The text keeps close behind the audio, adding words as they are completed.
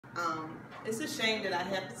It's a shame that I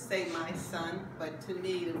have to say my son, but to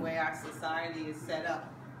me, the way our society is set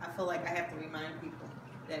up, I feel like I have to remind people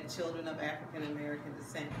that children of African American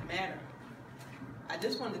descent matter. I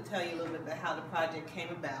just wanted to tell you a little bit about how the project came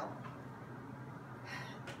about.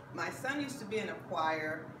 My son used to be in a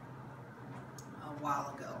choir a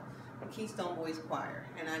while ago, the Keystone Boys Choir,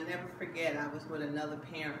 and I never forget, I was with another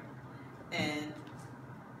parent, and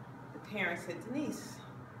the parent said, Denise,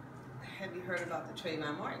 have you heard about the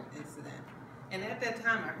Trayvon Martin incident? And at that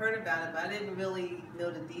time, I heard about it, but I didn't really know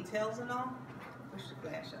the details and all. Push the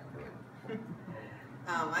flash up here.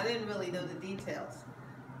 I didn't really know the details.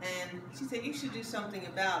 And she said, you should do something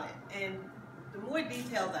about it. And the more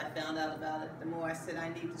details I found out about it, the more I said, I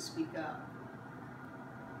need to speak up.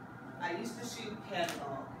 I used to shoot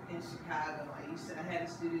catalog in Chicago. I had a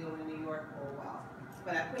studio in New York for a while.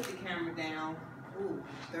 But I put the camera down,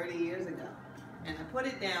 30 years ago. And I put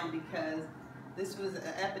it down because this was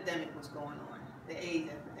an epidemic was going on, the AIDS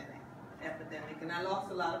epidemic. And I lost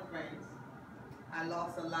a lot of friends. I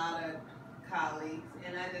lost a lot of colleagues.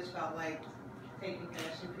 And I just felt like taking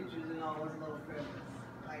fashion pictures and all was a little frivolous.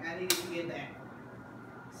 Like I needed to get back.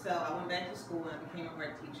 So I went back to school and I became a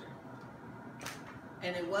art teacher.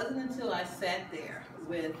 And it wasn't until I sat there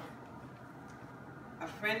with a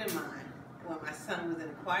friend of mine when my son was in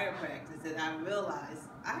choir practice that I realized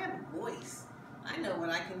I have a voice. I know what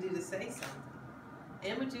I can do to say something.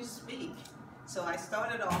 Images speak. So I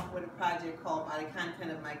started off with a project called By the Content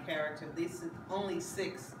of My Character. These are only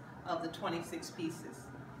 6 of the 26 pieces.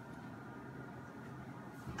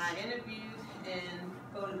 I interviewed and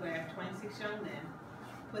photographed 26 young men,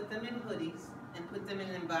 put them in hoodies, and put them in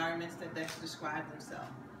environments that best describe themselves.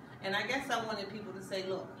 And I guess I wanted people to say,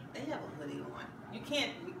 look, they have a hoodie on. You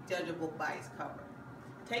can't judge a book by its cover.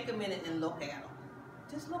 Take a minute and look at them.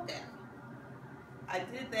 Just look at them. I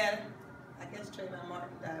did that, I guess Trayvon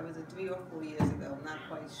Martin died, was it 3 or 4 years ago, I'm not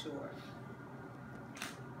quite sure.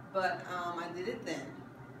 But I did it then,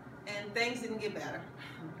 and things didn't get better.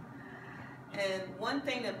 And one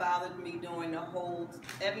thing that bothered me during the whole,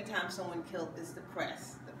 every time someone killed is the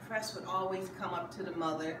press. The press would always come up to the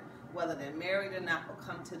mother, whether they're married or not, will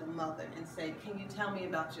come to the mother and say, can you tell me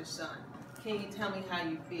about your son? Can you tell me how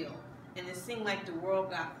you feel? And it seemed like the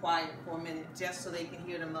world got quiet for a minute just so they can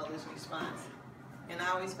hear the mother's response. And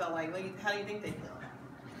I always felt like, well, how do you think they feel?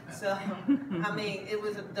 So, I mean, it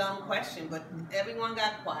was a dumb question, but everyone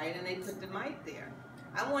got quiet and they put the mic there.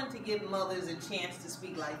 I wanted to give mothers a chance to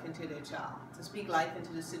speak life into their child, to speak life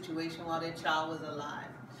into the situation while their child was alive,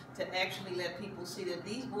 to actually let people see that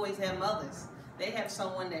these boys have mothers. They have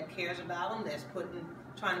someone that cares about them, that's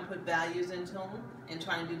trying to put values into them, and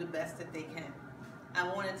trying to do the best that they can. I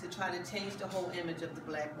wanted to try to change the whole image of the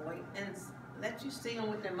black boy and let you see them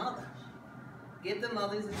with their mother. Give the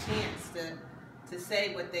mothers a chance to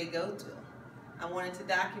say what they go through. I wanted to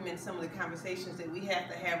document some of the conversations that we have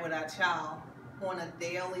to have with our child on a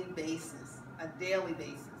daily basis,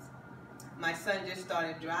 My son just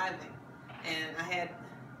started driving, and I had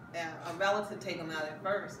a relative take him out at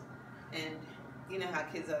first, and you know how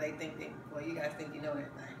kids are, they think well, you guys think you know everything.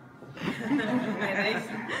 And they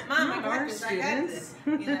say, Mom, I got this,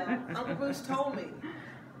 you know, Uncle Bruce told me,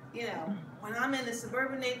 you know, when I'm in the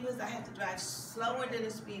suburban neighborhoods, I have to drive slower than the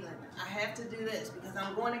speed limit. I have to do this because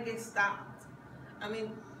I'm going to get stopped. I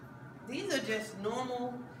mean, these are just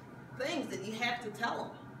normal things that you have to tell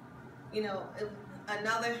them. You know,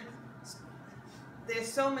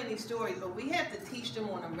 there's so many stories, but we have to teach them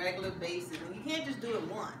on a regular basis, and you can't just do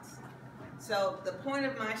it once. So the point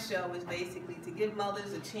of my show is basically to give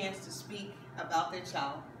mothers a chance to speak about their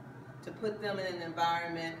child, to put them in an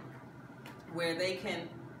environment where they can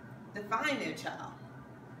define their child,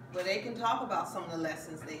 where they can talk about some of the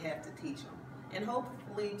lessons they have to teach them, and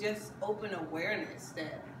hopefully just open awareness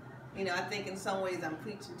that, you know, I think in some ways I'm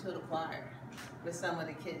preaching to the choir with some of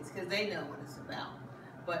the kids because they know what it's about.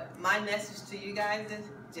 But my message to you guys is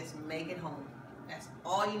just make it home. That's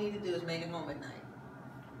all you need to do is make it home at night.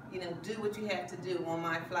 You know, do what you have to do. On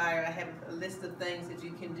my flyer, I have a list of things that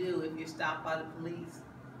you can do if you're stopped by the police.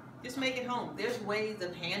 Just make it home. There's ways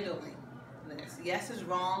of handling this. Yes, it's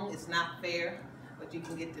wrong. It's not fair. But you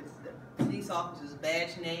can get the police officer's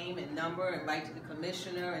badge name and number and write to the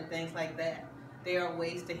commissioner and things like that. There are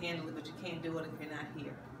ways to handle it, but you can't do it if you're not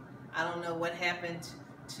here. I don't know what happened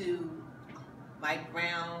to Mike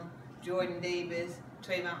Brown, Jordan Davis,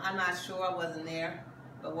 Trayvon. I'm not sure. I wasn't there.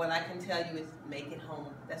 But what I can tell you is make it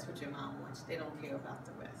home. That's what your mom wants. They don't care about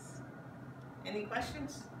the rest. Any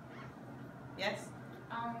questions? Yes?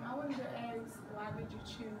 I wanted to ask, why did you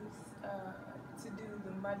choose to do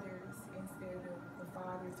the mothers instead of the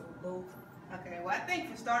fathers or both? Okay, well, I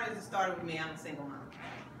think for starters, it started with me. I'm a single mom.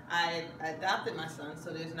 I adopted my son,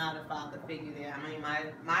 so there's not a father figure there. I mean,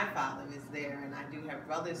 my father is there, and I do have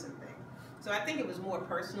brothers and things. So I think it was more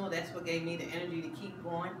personal. That's what gave me the energy to keep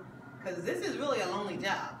going, because this is really a lonely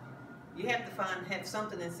job. You have to have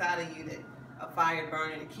something inside of you, that a fire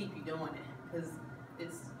burning to keep you doing it, because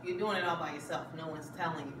you're doing it all by yourself. No one's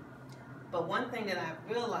telling you. But one thing that I've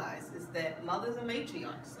realized is that mothers are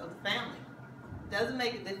matriarchs of the family. It doesn't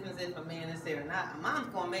make a difference if a man is there or not. A mom's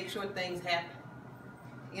going to make sure things happen.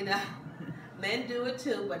 You know, men do it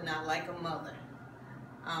too, but not like a mother.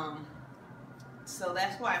 So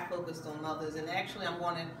that's why I focused on mothers. And actually, I'm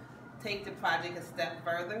going to take the project a step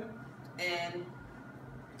further and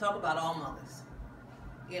talk about all mothers.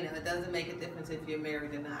 You know, it doesn't make a difference if you're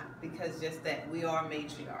married or not, because just that we are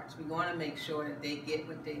matriarchs. We want to make sure that they get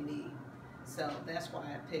what they need. So that's why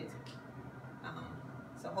I picked it.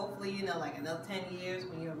 So hopefully, you know, like another 10 years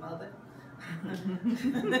when you're a mother,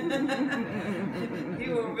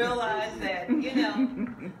 you will realize that, you know,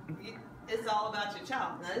 it's all about your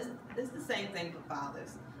child. Now, it's the same thing for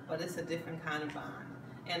fathers, but it's a different kind of bond.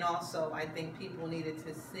 And also, I think people needed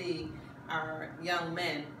to see our young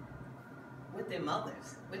men with their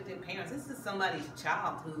mothers, with their parents. This is somebody's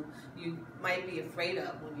child who you might be afraid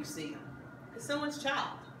of when you see them. It's someone's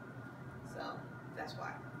child. So that's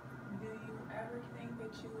why. Do you ever think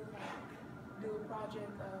that you would do a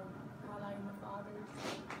project of highlighting the fathers?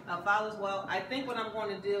 Fathers, well, I think what I'm going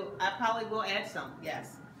to do, I probably will add some,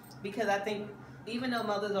 yes. Because I think even though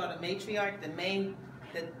mothers are the matriarch,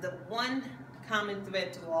 the one common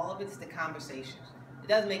thread to all of it is the conversations. It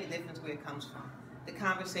doesn't make a difference where it comes from. The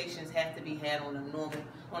conversations have to be had on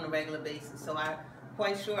a regular basis. So I'm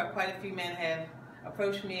quite sure quite a few men have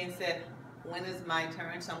approached me and said, when is my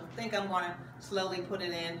turn? So I think I'm going to slowly put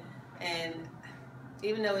it in. And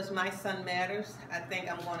even though it's my son matters, I think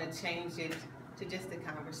I'm going to change it to just the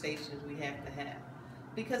conversations we have to have.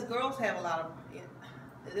 Because girls have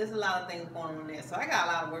there's a lot of things going on there. So I got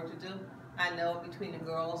a lot of work to do. I know, between the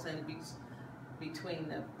girls and between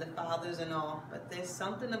the fathers and all. But there's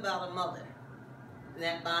something about a mother,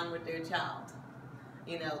 that bond with their child.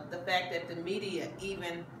 You know, the fact that the media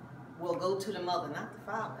even will go to the mother, not the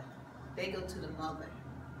father. They go to the mother.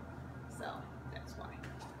 So that's why.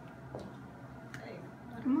 Hey,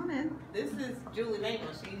 come on in. This is Julie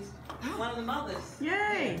Mabel. She's one of the mothers.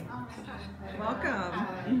 Yay! Welcome.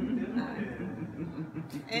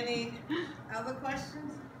 Any other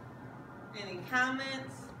questions? Any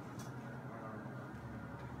comments?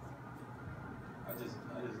 I just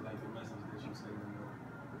like the message that you said,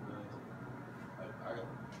 because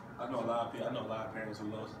I know a lot of people, I know a lot of parents who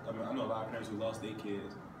lost. I know a lot of parents who lost their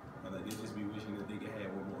kids. Like, they just be wishing that they could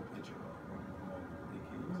have one more picture of one more moment with their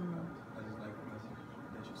kids. I just like the message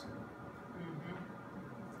that you said.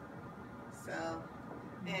 So,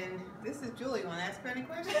 and this is Julie. Want to ask her any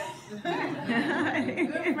questions? Good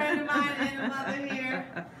friend of mine and a mother here.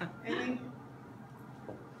 Any?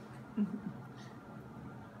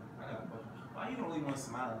 Why you the only one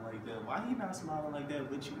smiling like that? Why he not smiling like that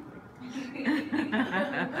with you? He's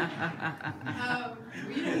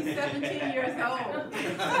 17 years old.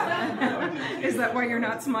 Is that why you're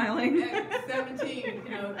not smiling? At 17, you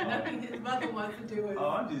know, nothing his mother wants to do. Oh,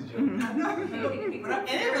 I'm just joking. I know. And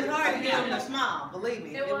it was hard to get him to smile, believe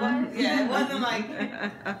me. It was? Yeah, it wasn't like,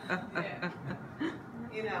 Yeah.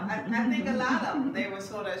 you know, I think a lot of them, they were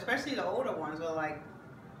sort of, especially the older ones, were like,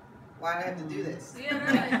 why do I have to do this? Yeah,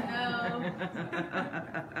 they're like, no.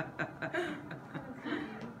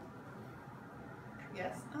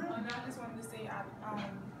 Yes? And I just wanted to say I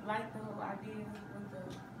like the whole idea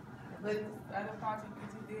with the other project that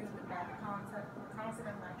you did about the concept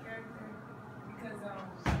of my character, because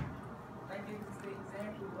like it was the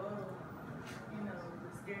example of, you know,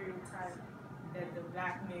 the stereotype that the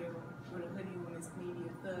black male with a hoodie when it's maybe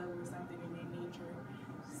a thug or something in their nature.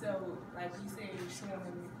 So like you said,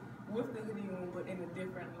 showing with the hoodie on but in a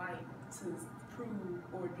different light to prove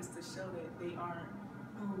or just to show that they aren't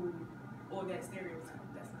who, or that stereotype,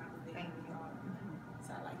 that's not what they really are.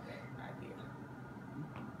 So I like that idea.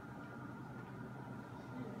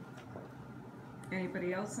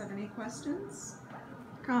 Anybody else have any questions?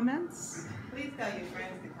 Comments? Please tell your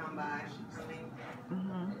friends to come by. I mean,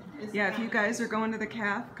 it's Yeah, if you guys are going to the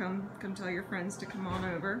CAF, come tell your friends to come on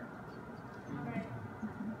over.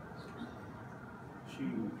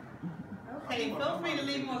 Okay, feel free to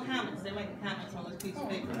leave more comments. They're making comments on this piece of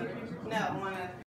paper. No, I want to.